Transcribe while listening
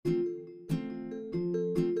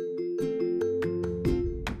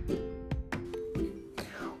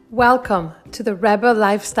Welcome to the Rebel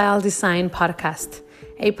Lifestyle Design Podcast,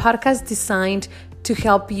 a podcast designed to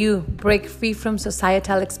help you break free from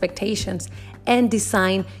societal expectations and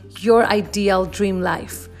design your ideal dream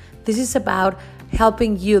life. This is about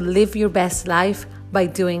helping you live your best life by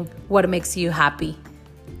doing what makes you happy.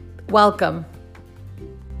 Welcome.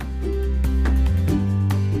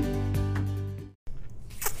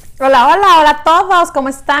 Hola a todos, ¿cómo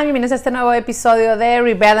están? Bienvenidos a este nuevo episodio de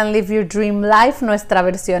Rebel and Live Your Dream Life, nuestra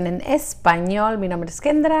versión en español. Mi nombre es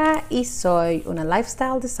Kendra y soy una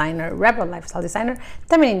lifestyle designer, rebel lifestyle designer,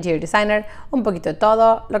 también interior designer, un poquito de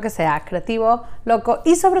todo, lo que sea creativo, loco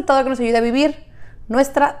y sobre todo que nos ayude a vivir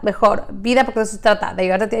nuestra mejor vida, porque de eso se trata, de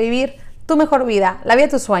ayudarte a vivir tu mejor vida, la vida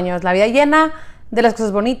de tus sueños, la vida llena de las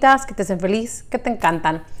cosas bonitas que te hacen feliz, que te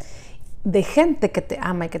encantan, de gente que te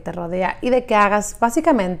ama y que te rodea y de que hagas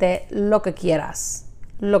básicamente lo que quieras,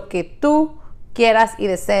 lo que tú quieras y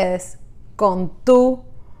desees con tu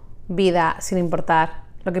vida sin importar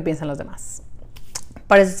lo que piensan los demás.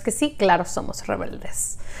 Por eso es que sí, claro, somos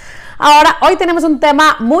rebeldes. Ahora, hoy tenemos un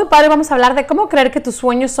tema muy padre. Vamos a hablar de cómo creer que tus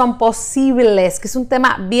sueños son posibles, que es un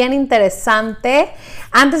tema bien interesante.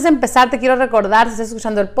 Antes de empezar, te quiero recordar, si estás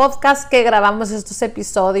escuchando el podcast, que grabamos estos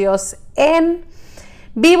episodios en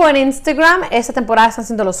vivo en Instagram. Esta temporada están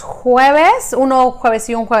siendo los jueves, uno jueves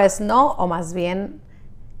y un jueves no, o más bien,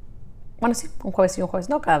 bueno sí, un jueves y un jueves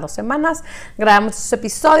no, cada 2 semanas grabamos estos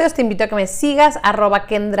episodios. Te invito a que me sigas,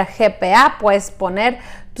 @KendraGPA, puedes poner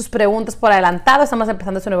tus preguntas por adelantado, estamos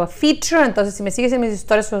empezando este nuevo feature, entonces si me sigues en mis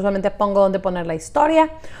historias, usualmente pongo dónde poner la historia,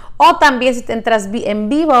 o también si te entras en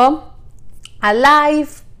vivo a live,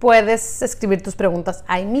 puedes escribir tus preguntas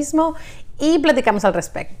ahí mismo y platicamos al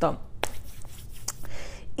respecto.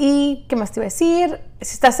 ¿Y qué más te iba a decir?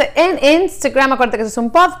 Si estás en Instagram, acuérdate que eso es un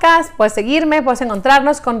podcast, puedes seguirme, puedes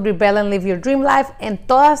encontrarnos con Rebel and Live Your Dream Life en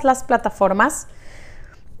todas las plataformas.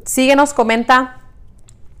 Síguenos, comenta,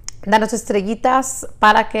 danos estrellitas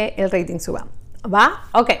para que el rating suba. ¿Va?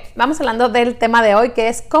 Ok, vamos hablando del tema de hoy, que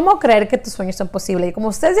es cómo creer que tus sueños son posibles. Y como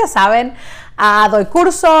ustedes ya saben, doy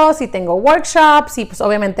cursos y tengo workshops y pues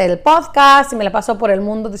obviamente el podcast y me la paso por el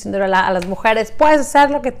mundo diciéndole a las mujeres, puedes hacer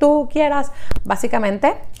lo que tú quieras,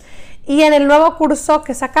 básicamente. Y en el nuevo curso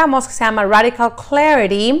que sacamos, que se llama Radical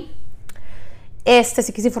Clarity, si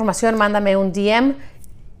quieres información, mándame un DM.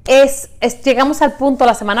 Llegamos al punto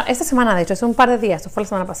esta semana de hecho, es un par de días, esto fue la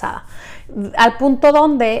semana pasada, al punto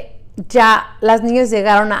donde ya las niñas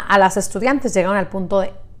llegaron las estudiantes llegaron al punto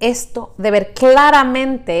de esto, de ver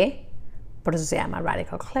claramente, por eso se llama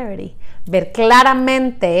Radical Clarity, ver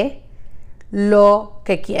claramente lo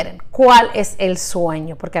que quieren, cuál es el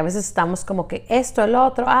sueño, porque a veces estamos como que esto, el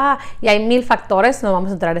otro, y hay 1000 factores, no vamos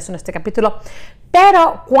a entrar en eso en este capítulo,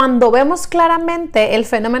 pero cuando vemos claramente, el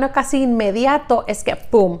fenómeno casi inmediato es que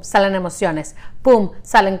pum, salen emociones, pum,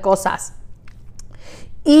 salen cosas,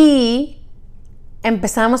 y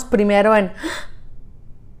empezamos primero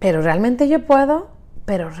pero realmente yo puedo,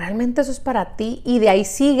 pero realmente eso es para ti, y de ahí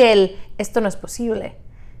sigue esto no es posible,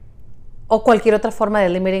 o cualquier otra forma de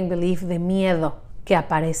limiting belief, de miedo que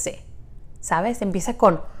aparece, ¿sabes? Empieza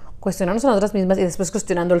con cuestionarnos a nosotras mismas y después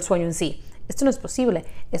cuestionando el sueño en sí. Esto no es posible,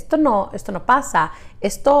 esto no pasa,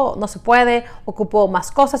 esto no se puede, ocupo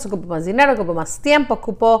más cosas, ocupo más dinero, ocupo más tiempo,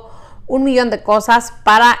 ocupo 1,000,000 de cosas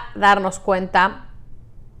para darnos cuenta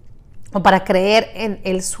o para creer en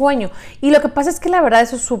el sueño. Y lo que pasa es que la verdad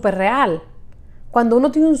eso es súper real. Cuando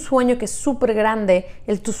uno tiene un sueño que es súper grande,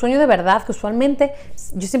 tu sueño de verdad, que usualmente,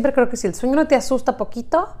 yo siempre creo que si el sueño no te asusta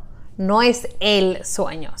poquito, no es el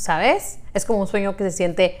sueño, ¿sabes? Es como un sueño que se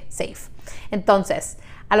siente safe. Entonces,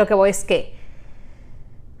 a lo que voy es que,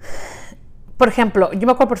 por ejemplo, yo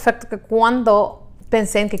me acuerdo perfecto que cuando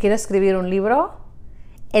pensé en que quiero escribir un libro,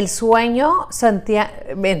 el sueño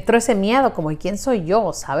me entró ese miedo, como ¿y quién soy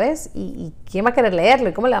yo? ¿Sabes? ¿Y quién va a querer leerlo?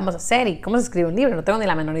 ¿Y cómo le vamos a hacer? ¿Y cómo se escribe un libro? No tengo ni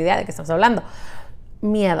la menor idea de qué estamos hablando.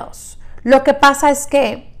 Miedos. Lo que pasa es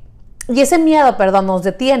que, y ese miedo, nos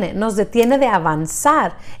detiene de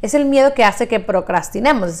avanzar. Es el miedo que hace que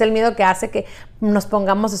procrastinemos, es el miedo que hace que nos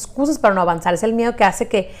pongamos excusas para no avanzar, es el miedo que hace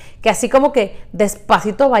que así como que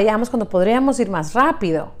despacito vayamos cuando podríamos ir más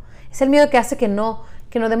rápido. Es el miedo que hace que no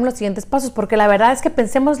demos los siguientes pasos, porque la verdad es que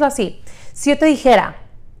pensémoslo así. Si yo te dijera,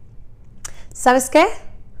 ¿sabes qué?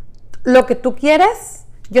 Lo que tú quieres,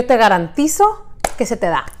 yo te garantizo que se te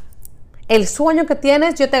da. El sueño que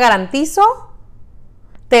tienes, yo te garantizo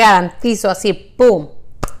así, ¡pum!,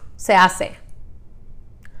 se hace.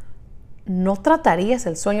 ¿No tratarías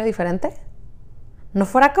el sueño diferente? No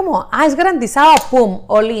fuera como, es garantizado, ¡pum!,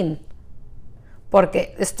 all in.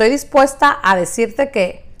 Porque estoy dispuesta a decirte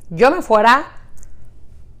que yo me fuera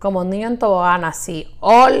como niño en tobogán, así,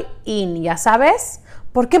 all in, ya sabes,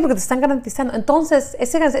 ¿Por qué? Porque te están garantizando. Entonces,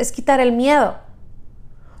 ese es quitar el miedo.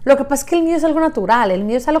 Lo que pasa es que el miedo es algo natural. El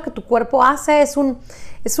miedo es algo que tu cuerpo hace, es una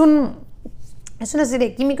serie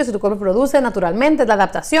de químicos que tu cuerpo produce naturalmente. Es la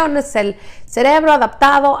adaptación, es el cerebro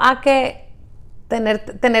adaptado a que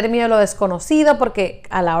tener miedo a lo desconocido, porque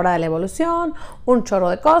a la hora de la evolución, un chorro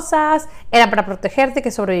de cosas, era para protegerte y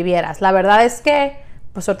que sobrevivieras. La verdad es que,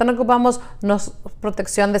 pues ahorita no ocupamos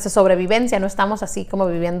protección de esa sobrevivencia, no estamos así como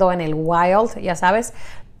viviendo en el wild, ya sabes,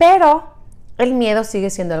 pero el miedo sigue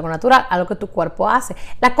siendo algo natural, algo que tu cuerpo hace.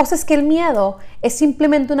 La cosa es que el miedo es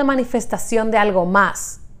simplemente una manifestación de algo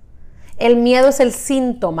más. El miedo es el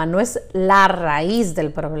síntoma, no es la raíz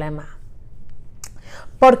del problema.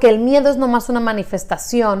 Porque el miedo es nomás una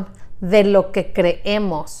manifestación de lo que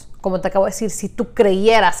creemos. Como te acabo de decir, si tú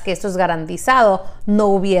creyeras que esto es garantizado, no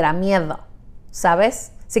hubiera miedo,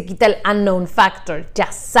 ¿sabes? Se quita el unknown factor,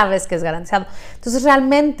 ya sabes que es garantizado. Entonces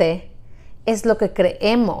realmente es lo que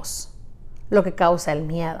creemos lo que causa el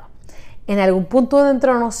miedo. En algún punto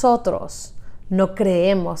dentro de nosotros no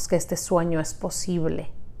creemos que este sueño es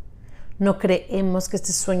posible. No creemos que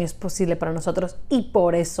este sueño es posible para nosotros y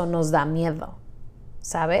por eso nos da miedo.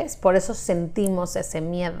 ¿Sabes? Por eso sentimos ese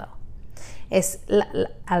miedo. Es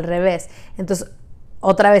al revés. Entonces,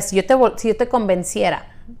 otra vez, si yo te convenciera,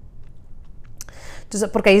 entonces,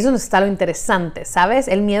 porque ahí es donde está lo interesante, ¿sabes?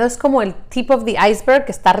 El miedo es como el tip of the iceberg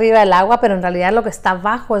que está arriba del agua, pero en realidad lo que está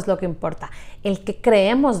abajo es lo que importa. El que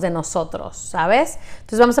creemos de nosotros, ¿sabes?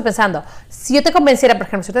 Entonces vamos a pensando, si yo te convenciera, por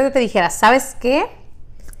ejemplo, si yo te dijera, ¿sabes qué?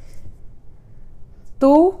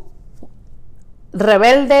 Tú,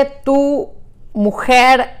 rebelde, tú,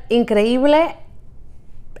 mujer increíble,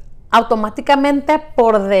 automáticamente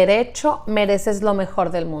por derecho mereces lo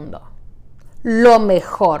mejor del mundo. Lo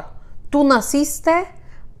mejor. Tú naciste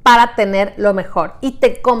para tener lo mejor y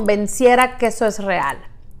te convenciera que eso es real.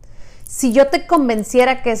 Si yo te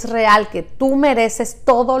convenciera que es real, que tú mereces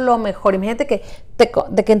todo lo mejor, imagínate que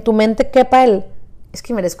en tu mente quepa es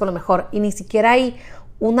que merezco lo mejor y ni siquiera hay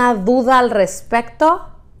una duda al respecto.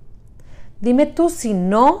 Dime tú si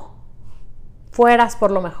no fueras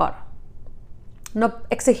por lo mejor. No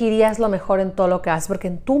exigirías lo mejor en todo lo que haces, porque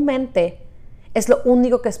en tu mente es lo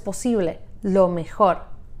único que es posible, lo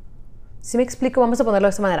mejor. ¿Sí me explico? Vamos a ponerlo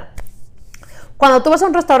de esta manera. Cuando tú vas a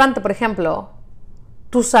un restaurante, por ejemplo,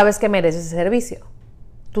 tú sabes que mereces ese servicio.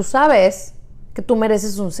 Tú sabes que tú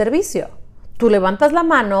mereces un servicio. Tú levantas la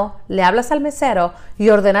mano, le hablas al mesero y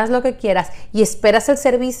ordenas lo que quieras y esperas el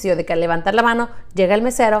servicio de que al levantar la mano llega el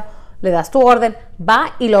mesero, le das tu orden,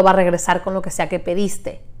 va y lo va a regresar con lo que sea que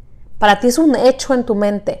pediste. Para ti es un hecho en tu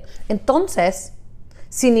mente. Entonces,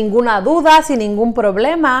 sin ninguna duda, sin ningún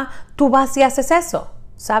problema, tú vas y haces eso,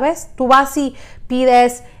 ¿sabes? Tú vas y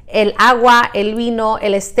pides el agua, el vino,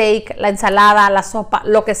 el steak, la ensalada, la sopa,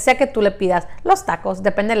 lo que sea que tú le pidas, los tacos,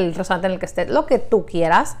 depende del restaurante en el que estés, lo que tú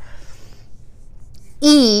quieras.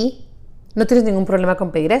 Y no tienes ningún problema con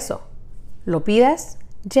pedir eso. Lo pides,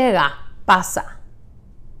 llega, pasa.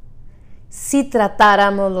 Si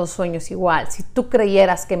tratáramos los sueños igual, si tú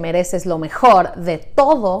creyeras que mereces lo mejor de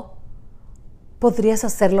todo, podrías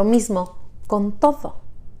hacer lo mismo con todo.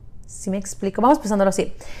 ¿Sí me explico? Vamos pensándolo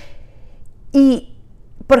así. Y,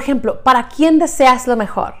 por ejemplo, ¿para quién deseas lo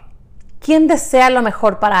mejor? ¿Quién desea lo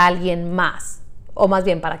mejor para alguien más? O más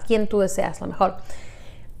bien, ¿para quién tú deseas lo mejor?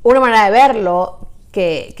 Una manera de verlo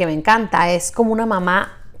que me encanta es como una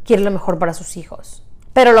mamá quiere lo mejor para sus hijos.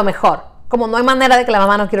 Pero lo mejor. Como no hay manera de que la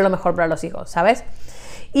mamá no quiera lo mejor para los hijos, ¿sabes?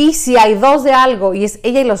 Y si hay dos de algo y es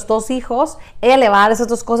ella y los dos hijos, ella le va a dar esas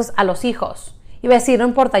dos cosas a los hijos. Y va a decir, no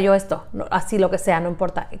importa yo esto, no, así lo que sea, no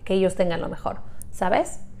importa que ellos tengan lo mejor,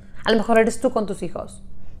 ¿sabes? A lo mejor eres tú con tus hijos.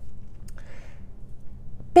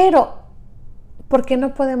 Pero, ¿por qué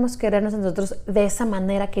no podemos querernos a nosotros de esa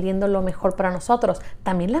manera, queriendo lo mejor para nosotros?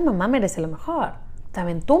 También la mamá merece lo mejor.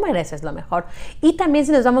 También tú mereces lo mejor. Y también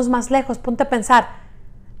si nos vamos más lejos, ponte a pensar,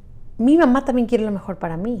 mi mamá también quiere lo mejor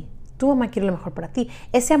para mí. Tu mamá quiere lo mejor para ti.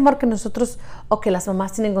 Ese amor que nosotros o que las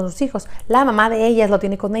mamás tienen con sus hijos, la mamá de ellas lo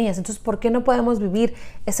tiene con ellas. Entonces, ¿por qué no podemos vivir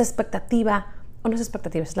esa expectativa? O no es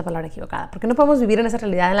expectativa, esa es la palabra equivocada. ¿Por qué no podemos vivir en esa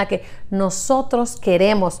realidad en la que nosotros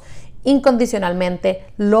queremos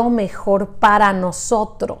incondicionalmente lo mejor para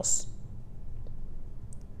nosotros?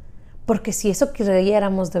 Porque si eso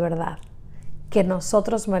creyéramos de verdad, que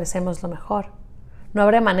nosotros merecemos lo mejor, no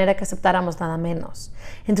habría manera que aceptáramos nada menos.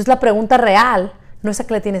 Entonces la pregunta real no es a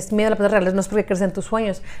que le tienes miedo, la pregunta real no es porque crees en tus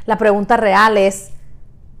sueños. La pregunta real es,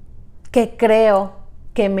 ¿qué creo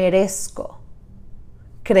que merezco?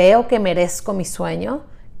 ¿Creo que merezco mi sueño?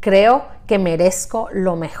 ¿Creo que merezco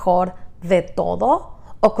lo mejor de todo?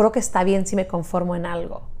 ¿O creo que está bien si me conformo en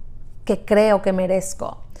algo? ¿Qué creo que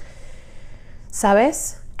merezco?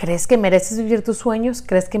 ¿Sabes? ¿Crees que mereces vivir tus sueños?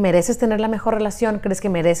 ¿Crees que mereces tener la mejor relación? ¿Crees que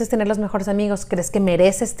mereces tener los mejores amigos? ¿Crees que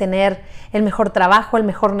mereces tener el mejor trabajo, el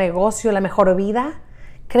mejor negocio, la mejor vida?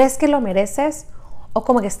 ¿Crees que lo mereces? ¿O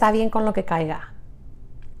como que está bien con lo que caiga?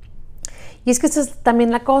 Y es que esa es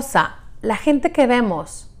también la cosa. La gente que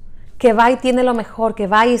vemos, que va y tiene lo mejor, que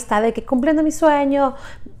va y está de que cumpliendo mi sueño,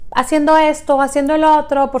 haciendo esto, haciendo el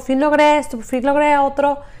otro, por fin logré esto, por fin logré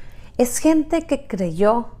otro, es gente que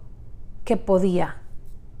creyó que podía.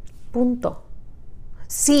 Punto.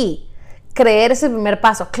 Sí, creer es el primer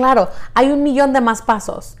paso. Claro, hay 1,000,000 de más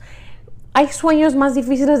pasos. Hay sueños más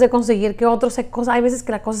difíciles de conseguir que otros. Hay veces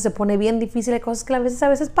que la cosa se pone bien difícil, hay cosas que a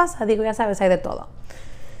veces pasa. Digo, ya sabes, hay de todo.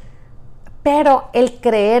 Pero el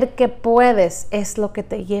creer que puedes es lo que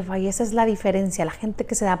te lleva, y esa es la diferencia. La gente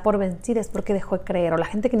que se da por vencida es porque dejó de creer, o la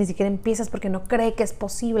gente que ni siquiera empieza es porque no cree que es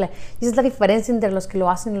posible. Y esa es la diferencia entre los que lo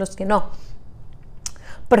hacen y los que no.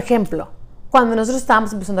 Por ejemplo, cuando nosotros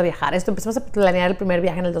estábamos empezando a viajar, empezamos a planear el primer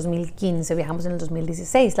viaje en el 2015, viajamos en el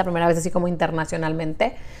 2016, la primera vez así como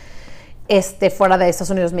internacionalmente, fuera de Estados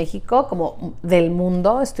Unidos, México, como del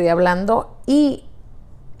mundo estoy hablando. Y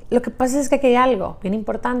lo que pasa es que aquí hay algo bien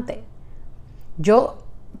importante.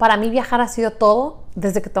 Para mí viajar ha sido todo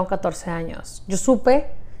desde que tengo 14 años. Yo supe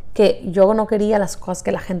que yo no quería las cosas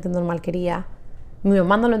que la gente normal quería. Mi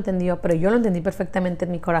mamá no lo entendió, pero yo lo entendí perfectamente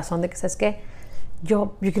en mi corazón de que, ¿sabes qué?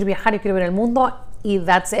 Yo quiero viajar, yo quiero ver el mundo y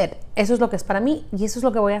that's it. Eso es lo que es para mí y eso es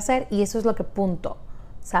lo que voy a hacer y eso es lo que punto,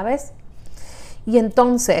 ¿sabes? Y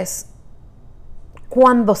entonces,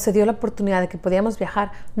 cuando se dio la oportunidad de que podíamos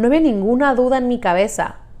viajar, no había ninguna duda en mi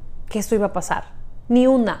cabeza que esto iba a pasar. Ni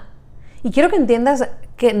una. Y quiero que entiendas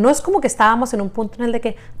que no es como que estábamos en un punto en el de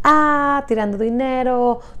que, tirando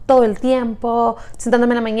dinero todo el tiempo,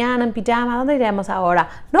 sentándome en la mañana en pijama, ¿dónde iremos ahora?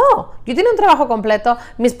 No, yo tenía un trabajo completo,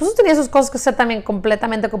 mi esposo tenía sus cosas que hacer también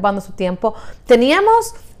completamente ocupando su tiempo.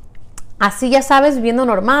 Teníamos, así ya sabes, viviendo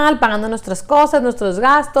normal, pagando nuestras cosas, nuestros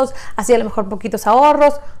gastos, así a lo mejor poquitos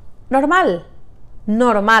ahorros, normal.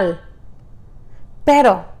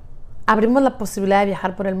 Pero abrimos la posibilidad de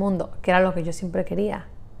viajar por el mundo, que era lo que yo siempre quería.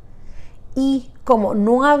 Y como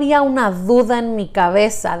no había una duda en mi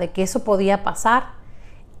cabeza de que eso podía pasar,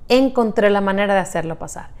 encontré la manera de hacerlo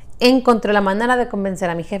pasar. Encontré la manera de convencer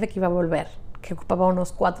a mi jefe que iba a volver, que ocupaba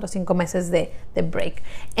unos 4 o 5 meses de break.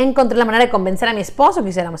 Encontré la manera de convencer a mi esposo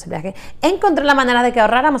que hiciéramos el viaje. Encontré la manera de que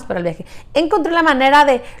ahorráramos para el viaje. Encontré la manera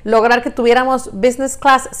de lograr que tuviéramos business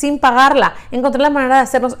class sin pagarla. Encontré la manera de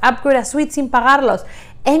hacernos upgrade a suite sin pagarlos.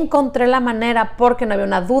 Encontré la manera porque no había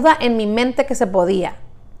una duda en mi mente que se podía.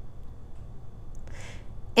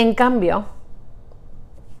 En cambio,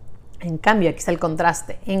 aquí está el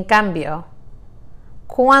contraste. En cambio,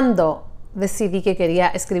 cuando decidí que quería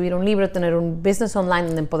escribir un libro, tener un business online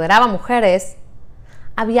donde empoderaba a mujeres,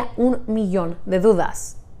 había 1,000,000 de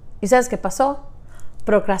dudas. ¿Y sabes qué pasó?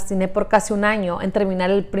 Procrastiné por casi 1 año en terminar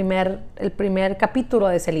el primer capítulo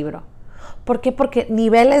de ese libro. ¿Por qué? Porque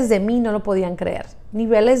niveles de mí no lo podían creer.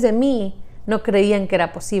 Niveles de mí no creían que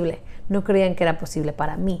era posible. No creían que era posible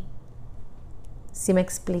para mí. ¿Sí me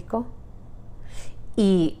explico?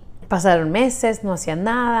 Y pasaron meses, no hacía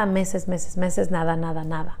nada, meses,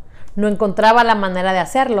 nada. No encontraba la manera de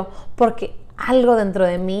hacerlo porque algo dentro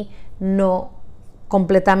de mí no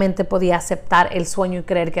completamente podía aceptar el sueño y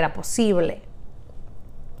creer que era posible.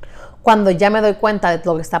 Cuando ya me doy cuenta de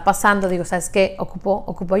lo que está pasando, digo, ¿sabes qué?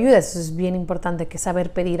 Ocupo ayuda. Eso es bien importante, que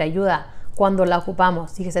saber pedir ayuda cuando la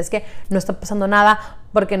ocupamos. Dije, ¿sabes qué? No está pasando nada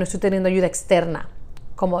porque no estoy teniendo ayuda externa.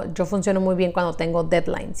 Como yo funciono muy bien cuando tengo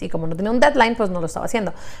deadlines, y como no tenía un deadline, pues no lo estaba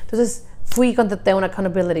haciendo. Entonces fui y contraté a un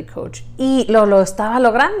accountability coach y lo estaba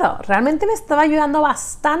logrando. Realmente me estaba ayudando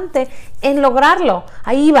bastante en lograrlo.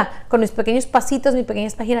 Ahí iba con mis pequeños pasitos, mis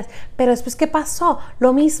pequeñas páginas. Pero después, ¿qué pasó?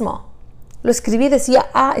 Lo mismo. Lo escribí y decía,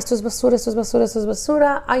 esto es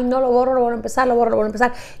basura. Ay, no, lo borro, lo vuelvo a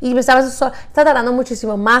empezar. Y me estaba tardando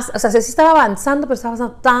muchísimo más. O sea, sí estaba avanzando, pero estaba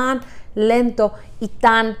avanzando tan lento y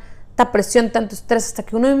tanta presión, tanto estrés, hasta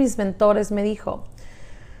que uno de mis mentores me dijo,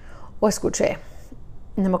 escuché,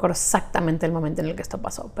 no me acuerdo exactamente el momento en el que esto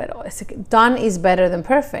pasó, pero es que done is better than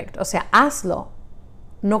perfect. O sea, hazlo.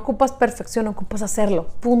 No ocupas perfección, ocupas hacerlo.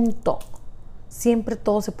 Punto. Siempre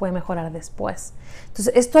todo se puede mejorar después.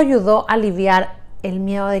 Entonces, esto ayudó a aliviar el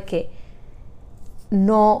miedo de que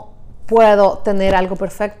no puedo tener algo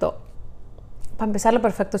perfecto. Para empezar, lo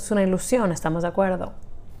perfecto es una ilusión, ¿estamos de acuerdo?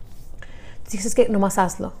 Dices que nomás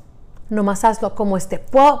hazlo como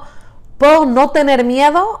Puedo no tener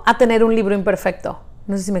miedo a tener un libro imperfecto.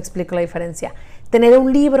 No sé si me explico la diferencia. Tener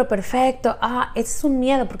un libro perfecto, ese es un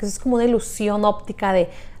miedo, porque es como una ilusión óptica de,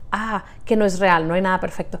 que no es real, no hay nada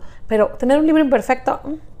perfecto. Pero tener un libro imperfecto,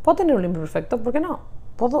 Puedo tener un libro perfecto, ¿por qué no?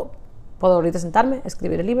 Puedo ahorita sentarme,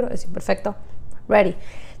 escribir el libro, es imperfecto, ready.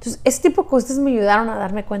 Entonces, ese tipo de cosas me ayudaron a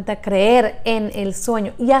darme cuenta, a creer en el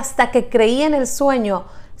sueño. Y hasta que creí en el sueño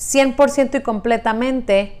 100% y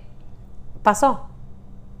completamente, pasó,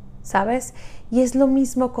 ¿sabes? Y es lo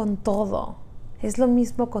mismo con todo, es lo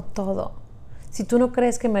mismo con todo. Si tú no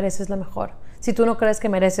crees que mereces lo mejor, si tú no crees que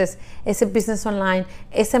mereces ese business online,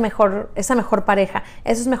 esa mejor pareja,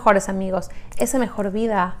 esos mejores amigos, esa mejor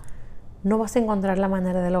vida, no vas a encontrar la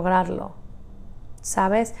manera de lograrlo,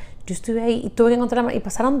 ¿sabes? Yo estuve ahí y tuve que encontrar, y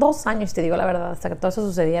pasaron 2 años, te digo la verdad, hasta que todo eso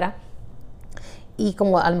sucediera. Y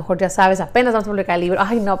como a lo mejor ya sabes, apenas vamos a publicar el libro,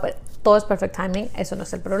 ay no, pero todo es perfect timing, eso no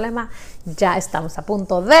es el problema, ya estamos a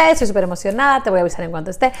punto de, estoy súper emocionada, te voy a avisar en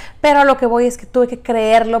cuanto esté, pero a lo que voy es que tuve que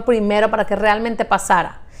creerlo primero para que realmente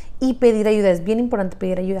pasara y pedir ayuda, es bien importante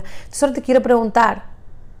pedir ayuda. Entonces ahora te quiero preguntar,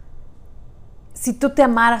 si tú te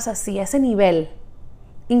amaras así, a ese nivel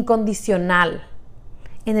incondicional,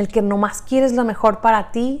 en el que nomás quieres lo mejor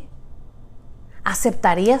para ti,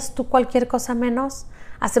 ¿aceptarías tú cualquier cosa menos?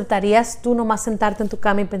 ¿Aceptarías tú nomás sentarte en tu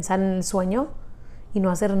cama y pensar en el sueño y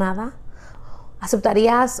no hacer nada?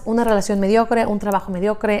 ¿Aceptarías una relación mediocre, un trabajo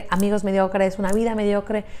mediocre, amigos mediocres, una vida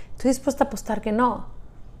mediocre? Estoy dispuesta a apostar que no.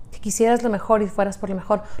 Que quisieras lo mejor y fueras por lo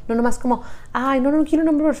mejor. No nomás como, ay, no quiero un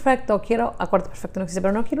hombre perfecto. Quiero, acuerdo perfecto no existe,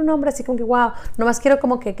 pero no quiero un hombre así como que, wow. Nomás quiero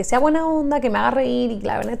como que sea buena onda, que me haga reír y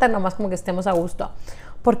la neta nomás como que estemos a gusto.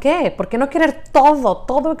 ¿Por qué? ¿Por qué no querer todo?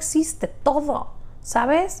 Todo existe, todo.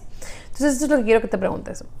 ¿Sabes? Entonces, esto es lo que quiero que te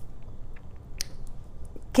preguntes.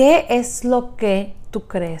 ¿Qué es lo que tú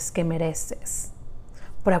crees que mereces?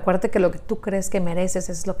 Pero acuérdate que lo que tú crees que mereces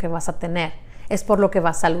es lo que vas a tener. Es por lo que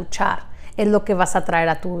vas a luchar. Es lo que vas a traer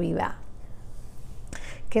a tu vida.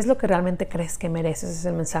 ¿Qué es lo que realmente crees que mereces? Ese es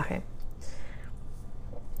el mensaje.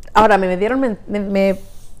 Ahora, me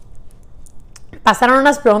pasaron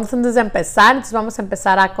unas preguntas antes de empezar. Entonces, vamos a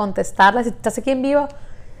empezar a contestarlas. Si estás aquí en vivo,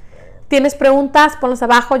 ¿tienes preguntas? Ponlas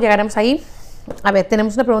abajo, llegaremos ahí. A ver,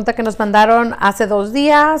 tenemos una pregunta que nos mandaron hace 2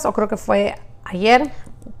 días, o creo que fue ayer.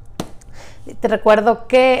 Te recuerdo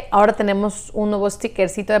que ahora tenemos un nuevo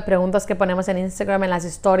stickercito de preguntas que ponemos en Instagram, en las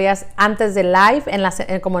historias antes del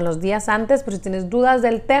live, como en los días antes. Pero si tienes dudas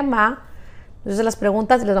del tema, entonces las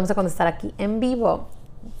preguntas les vamos a contestar aquí en vivo.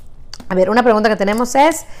 A ver, una pregunta que tenemos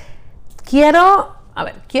es, quiero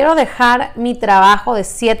dejar mi trabajo de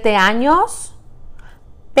 7 años,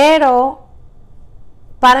 pero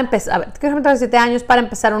para empezar, quiero dejar mi trabajo de 7 años para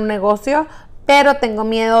empezar un negocio, pero tengo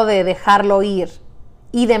miedo de dejarlo ir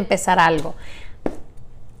y de empezar algo.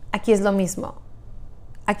 Aquí es lo mismo.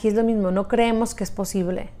 No creemos que es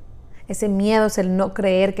posible. Ese miedo es el no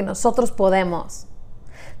creer que nosotros podemos.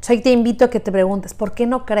 Entonces, te invito a que te preguntes, ¿por qué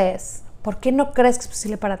no crees? ¿Por qué no crees que es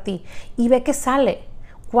posible para ti? Y ve qué sale.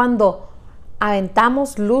 Cuando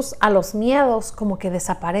aventamos luz a los miedos, como que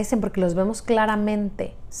desaparecen porque los vemos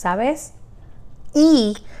claramente, ¿sabes?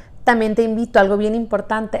 Y también te invito a algo bien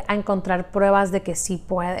importante, a encontrar pruebas de que sí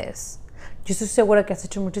puedes. Yo estoy segura que has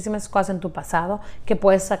hecho muchísimas cosas en tu pasado que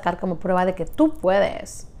puedes sacar como prueba de que tú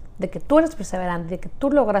puedes, de que tú eres perseverante, de que tú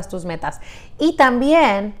logras tus metas. Y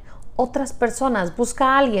también otras personas, busca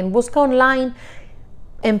a alguien, busca online,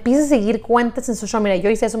 empieza a seguir cuentas en social media. Yo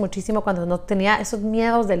hice eso muchísimo cuando no tenía esos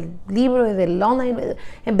miedos del libro y del online.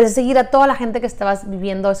 Empecé a seguir a toda la gente que estaba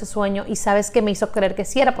viviendo ese sueño y sabes que me hizo creer que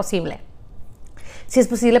sí era posible. Si es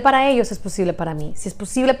posible para ellos, es posible para mí. Si es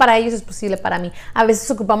posible para ellos, es posible para mí. A veces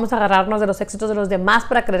ocupamos agarrarnos de los éxitos de los demás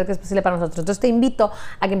para creer que es posible para nosotros. Entonces te invito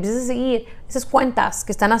a que empieces a seguir esas cuentas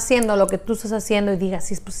que están haciendo lo que tú estás haciendo y digas,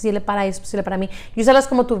 si es posible para ellos, es posible para mí. Y úsalas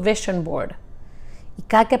como tu vision board. Y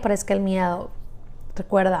cada que aparezca el miedo,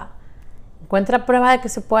 recuerda, encuentra prueba de que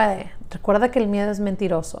se puede. Recuerda que el miedo es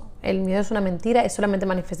mentiroso. El miedo es una mentira, es solamente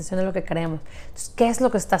manifestación de lo que creemos. Entonces, ¿qué es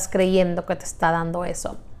lo que estás creyendo que te está dando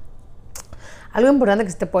eso? Algo importante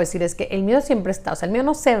que te puedo decir es que el miedo siempre está, o sea, el miedo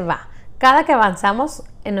no se va. Cada que avanzamos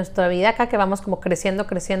en nuestra vida, cada que vamos como creciendo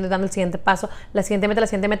y dando el siguiente paso, la siguiente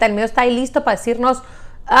meta, el miedo está ahí listo para decirnos,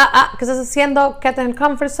 ¿qué estás haciendo? Quédate en el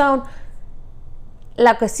comfort zone.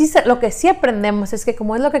 Lo que sí aprendemos es que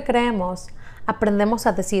como es lo que creemos, aprendemos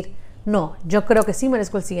a decir, no, yo creo que sí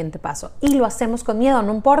merezco el siguiente paso. Y lo hacemos con miedo,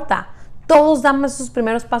 no importa. Todos damos esos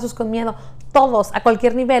primeros pasos con miedo. Todos, a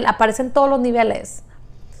cualquier nivel, aparecen todos los niveles.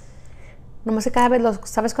 Nomás que cada vez lo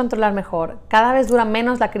sabes controlar mejor. Cada vez dura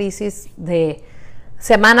menos la crisis de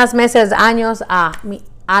semanas, meses, años, a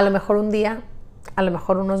lo mejor un día, a lo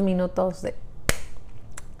mejor unos minutos de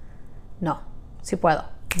no, sí puedo,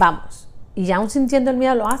 vamos. Y ya aún sintiendo el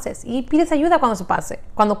miedo lo haces. Y pides ayuda cuando se pase,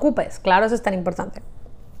 cuando ocupes. Claro, eso es tan importante.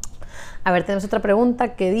 A ver, tenemos otra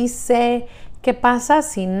pregunta que dice, ¿qué pasa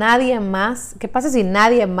si nadie más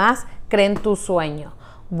cree en tu sueño?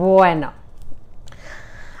 Bueno,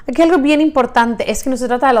 aquí algo bien importante es que no se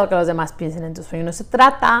trata de lo que los demás piensen en tu sueño, no se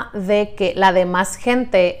trata de que la demás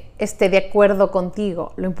gente esté de acuerdo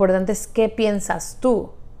contigo. Lo importante es qué piensas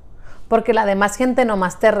tú, porque la demás gente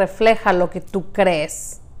nomás te refleja lo que tú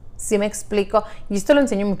crees. ¿Sí me explico? Y esto lo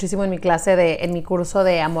enseño muchísimo en mi en mi curso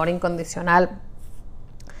de amor incondicional.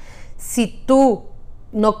 Si tú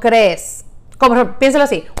no crees, como piénsalo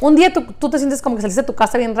así, un día tú te sientes como que saliste de tu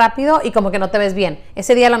casa bien rápido y como que no te ves bien.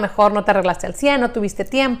 Ese día a lo mejor no te arreglaste al 100, no tuviste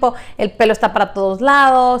tiempo, el pelo está para todos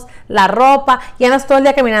lados, la ropa, y andas todo el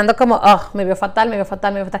día caminando como, me veo fatal.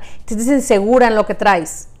 Te sientes insegura en lo que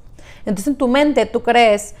traes. Entonces en tu mente tú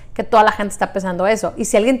crees que toda la gente está pensando eso. Y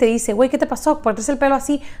si alguien te dice, güey, ¿qué te pasó? ¿Por qué traes el pelo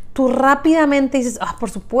así? Tú rápidamente dices, por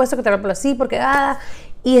supuesto que traigo el pelo así, porque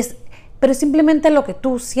pero es simplemente lo que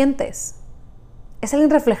tú sientes. Es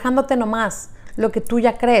alguien reflejándote nomás lo que tú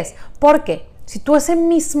ya crees. Porque si tú ese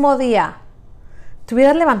mismo día te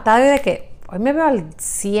hubieras levantado y de que hoy me veo al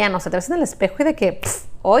 100, o sea, te ves en el espejo y de que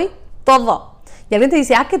hoy todo. Y alguien te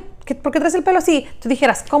dice, ¿por qué traes el pelo así? Tú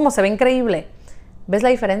dijeras, ¿cómo? Se ve increíble. ¿Ves la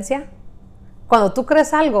diferencia? Cuando tú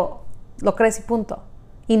crees algo, lo crees y punto.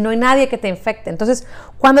 Y no hay nadie que te infecte. Entonces,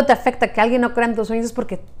 cuando te afecta que alguien no crea en tus sueños es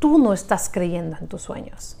porque tú no estás creyendo en tus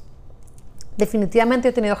sueños. Definitivamente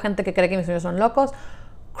he tenido gente que cree que mis sueños son locos.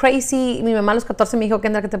 Crazy. Mi mamá a los 14 me dijo,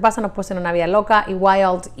 Kendra, ¿qué te pasa? No puedes tener una vida loca y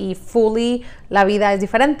wild y fully. La vida es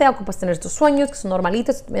diferente. Ocupas tener tus sueños que son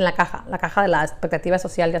normalitos en la caja de la expectativa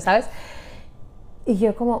social, ya sabes. Y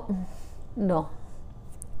yo como, no.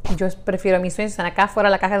 Yo prefiero mis sueños están acá, fuera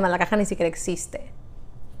de la caja ni siquiera existe.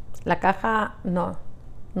 La caja no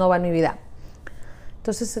va en mi vida.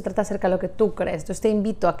 Entonces se trata acerca de lo que tú crees. Entonces te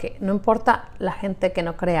invito a que no importa la gente que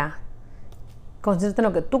no crea, concéntrate en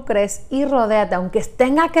lo que tú crees y rodéate, aunque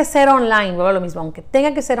tenga que ser online, vuelvo a lo mismo, aunque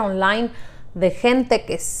tenga que ser online, de gente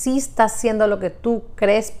que sí está haciendo lo que tú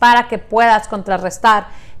crees para que puedas contrarrestar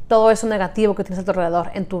todo eso negativo que tienes a tu alrededor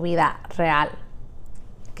en tu vida real.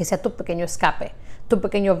 Que sea tu pequeño escape, tu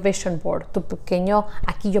pequeño vision board, tu pequeño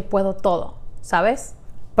aquí yo puedo todo, ¿sabes?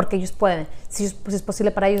 Porque ellos pueden. Si es posible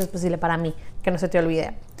para ellos, es posible para mí. Que no se te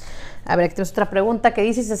olvide. A ver, aquí tenemos otra pregunta que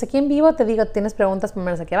dice, si estás aquí en vivo, te digo, tienes preguntas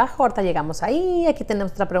primero aquí abajo, ahorita llegamos ahí. Aquí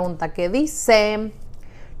tenemos otra pregunta que dice,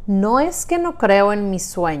 no es que no creo en mi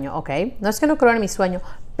sueño, ¿ok? No es que no creo en mi sueño,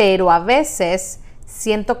 pero a veces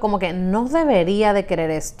siento como que no debería de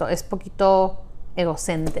querer esto. Es poquito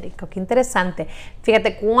egocéntrico. Qué interesante.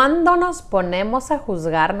 Fíjate, cuando nos ponemos a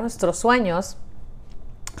juzgar nuestros sueños,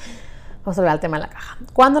 vamos a volver al tema de la caja.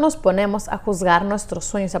 Cuando nos ponemos a juzgar nuestros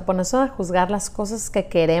sueños, a ponernos a juzgar las cosas que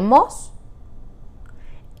queremos,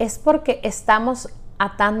 es porque estamos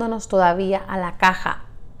atándonos todavía a la caja,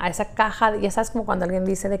 a esa caja, ya sabes, como cuando alguien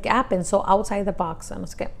dice de que, pensó outside the box, no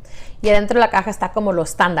sé qué. Y adentro de la caja está como lo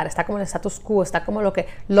estándar, está como el status quo, está como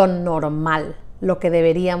lo normal, lo que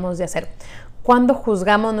deberíamos de hacer. Cuando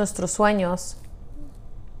juzgamos nuestros sueños,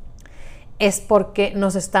 es porque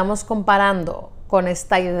nos estamos comparando con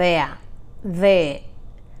esta idea de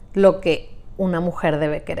lo que una mujer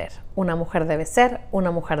debe querer, una mujer debe ser, una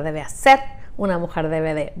mujer debe hacer, una mujer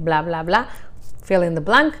debe de bla, bla, bla, fill in the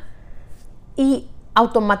blank, y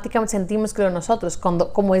automáticamente sentimos que nosotros,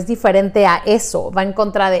 como es diferente a eso, va en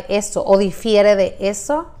contra de eso o difiere de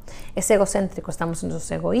eso, es egocéntrico, estamos siendo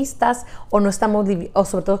egoístas o no estamos, o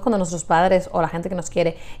sobre todo cuando nuestros padres o la gente que nos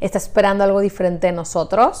quiere está esperando algo diferente de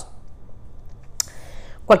nosotros.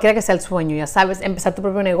 Cualquiera que sea el sueño, ya sabes, empezar tu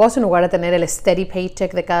propio negocio en lugar de tener el steady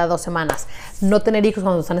paycheck de cada 2 semanas, no tener hijos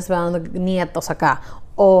cuando están esperando nietos acá,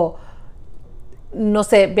 o no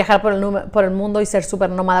sé, viajar por el mundo y ser súper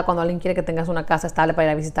nómada cuando alguien quiere que tengas una casa estable para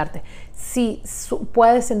ir a visitarte. Sí,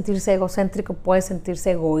 puede sentirse egocéntrico, puede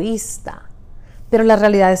sentirse egoísta, pero la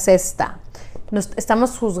realidad es esta.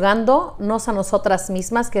 Estamos juzgándonos a nosotras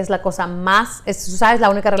mismas, que es la cosa más, ¿sabes? La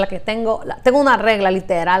única regla que tengo una regla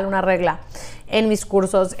literal, una regla en mis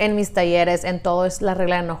cursos, en mis talleres, en todo, es la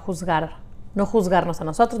regla de no juzgarnos a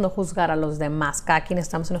nosotros, no juzgar a los demás. Cada quien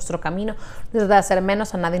estamos en nuestro camino, no se trata de hacer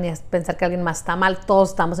menos a nadie ni pensar que alguien más está mal,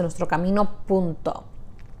 todos estamos en nuestro camino, punto.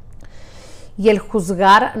 Y el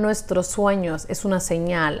juzgar nuestros sueños es una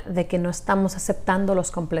señal de que no estamos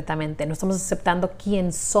aceptándolos completamente, no estamos aceptando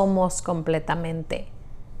quién somos completamente.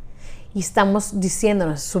 Y estamos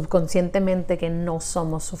diciéndonos subconscientemente que no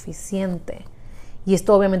somos suficiente. Y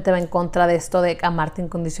esto obviamente va en contra de esto de amarte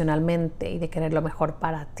incondicionalmente y de querer lo mejor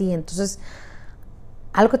para ti. Entonces,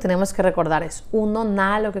 algo que tenemos que recordar es,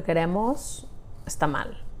 nada de lo que queremos está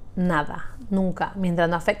mal. Nada, nunca. Mientras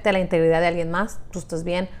no afecte la integridad de alguien más, tú estás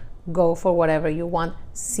bien, go for whatever you want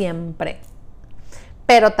siempre.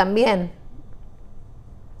 Pero también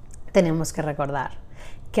tenemos que recordar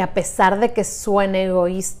que a pesar de que suene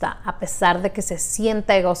egoísta, a pesar de que se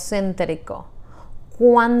sienta egocéntrico,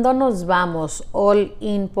 cuando nos vamos all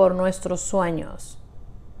in por nuestros sueños,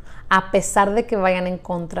 a pesar de que vayan en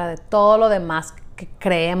contra de todo lo demás que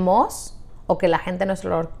creemos o que la gente a nuestro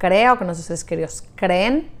alrededor cree o que nuestros seres queridos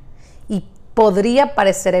creen, y podría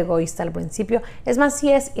parecer egoísta al principio, es más,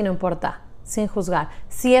 si es y no importa, sin juzgar,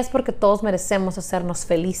 si es porque todos merecemos hacernos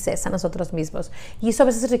felices a nosotros mismos, y eso a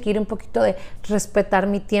veces requiere un poquito de respetar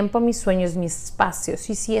mi tiempo, mis sueños, mis espacios,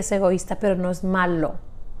 y sí es egoísta, pero no es malo,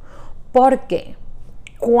 porque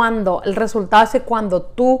cuando el resultado es que cuando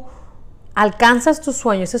tú alcanzas tu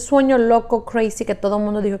sueño, ese sueño loco, crazy, que todo el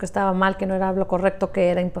mundo dijo que estaba mal, que no era lo correcto, que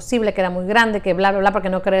era imposible, que era muy grande, que bla, bla, bla, porque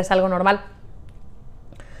no crees algo normal.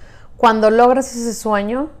 Cuando logras ese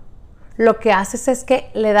sueño, lo que haces es que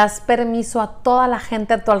le das permiso a toda la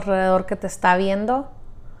gente a tu alrededor que te está viendo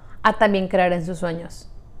a también creer en sus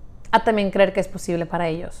sueños, a también creer que es posible para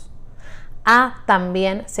ellos, a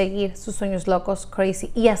también seguir sus sueños locos,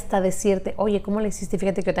 crazy, y hasta decirte, oye, ¿cómo le hiciste?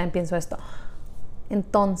 Fíjate que yo también pienso esto.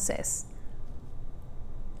 Entonces,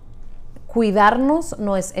 cuidarnos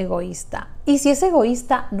no es egoísta. Y si es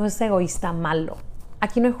egoísta, no es egoísta malo.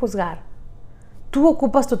 Aquí no hay juzgar. Tú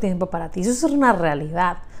ocupas tu tiempo para ti. Eso es una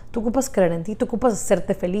realidad. Tú ocupas creer en ti, tú ocupas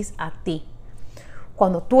hacerte feliz a ti.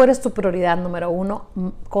 Cuando tú eres tu prioridad número uno,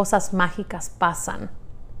 cosas mágicas pasan.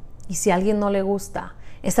 Y si a alguien no le gusta,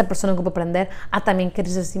 esa persona ocupa aprender a también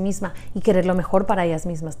quererse a sí misma y querer lo mejor para ellas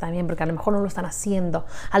mismas también, porque a lo mejor no lo están haciendo.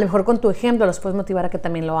 A lo mejor con tu ejemplo los puedes motivar a que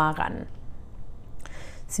también lo hagan.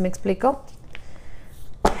 ¿Sí me explico?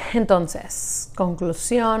 Entonces,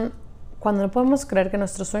 conclusión. Cuando no podemos creer que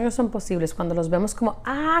nuestros sueños son posibles, cuando los vemos como,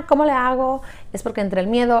 ¿cómo le hago? Es porque entra el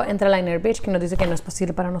miedo, entra la inner bitch que nos dice que no es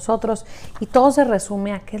posible para nosotros, y todo se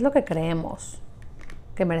resume a qué es lo que creemos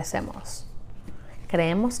que merecemos.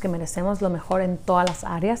 Creemos que merecemos lo mejor en todas las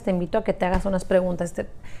áreas. Te invito a que te hagas unas preguntas.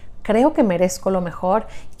 Creo que merezco lo mejor,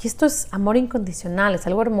 y esto es amor incondicional, es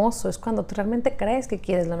algo hermoso, es cuando tú realmente crees que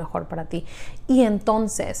quieres lo mejor para ti, y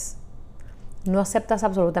entonces no aceptas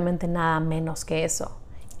absolutamente nada menos que eso.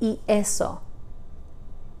 Y eso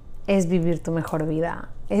es vivir tu mejor vida,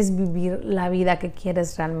 es vivir la vida que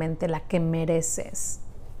quieres realmente, la que mereces,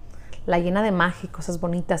 la llena de magia y cosas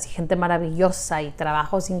bonitas y gente maravillosa y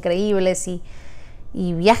trabajos increíbles y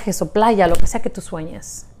viajes o playa, lo que sea que tú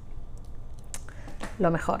sueñes. Lo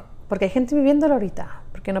mejor, porque hay gente viviéndolo ahorita,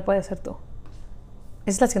 porque no puede ser tú.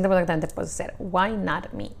 Esa es la siguiente pregunta que también te puedes hacer. Why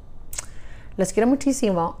not me? Los quiero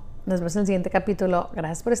muchísimo. Nos vemos en el siguiente capítulo.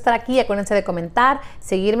 Gracias por estar aquí. Acuérdense de comentar,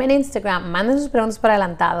 seguirme en Instagram, manden sus preguntas por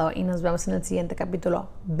adelantado y nos vemos en el siguiente capítulo.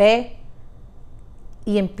 Ve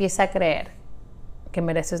y empieza a creer que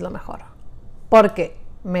mereces lo mejor. Porque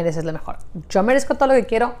mereces lo mejor. Yo merezco todo lo que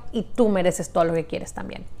quiero y tú mereces todo lo que quieres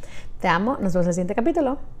también. Te amo. Nos vemos en el siguiente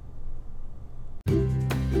capítulo.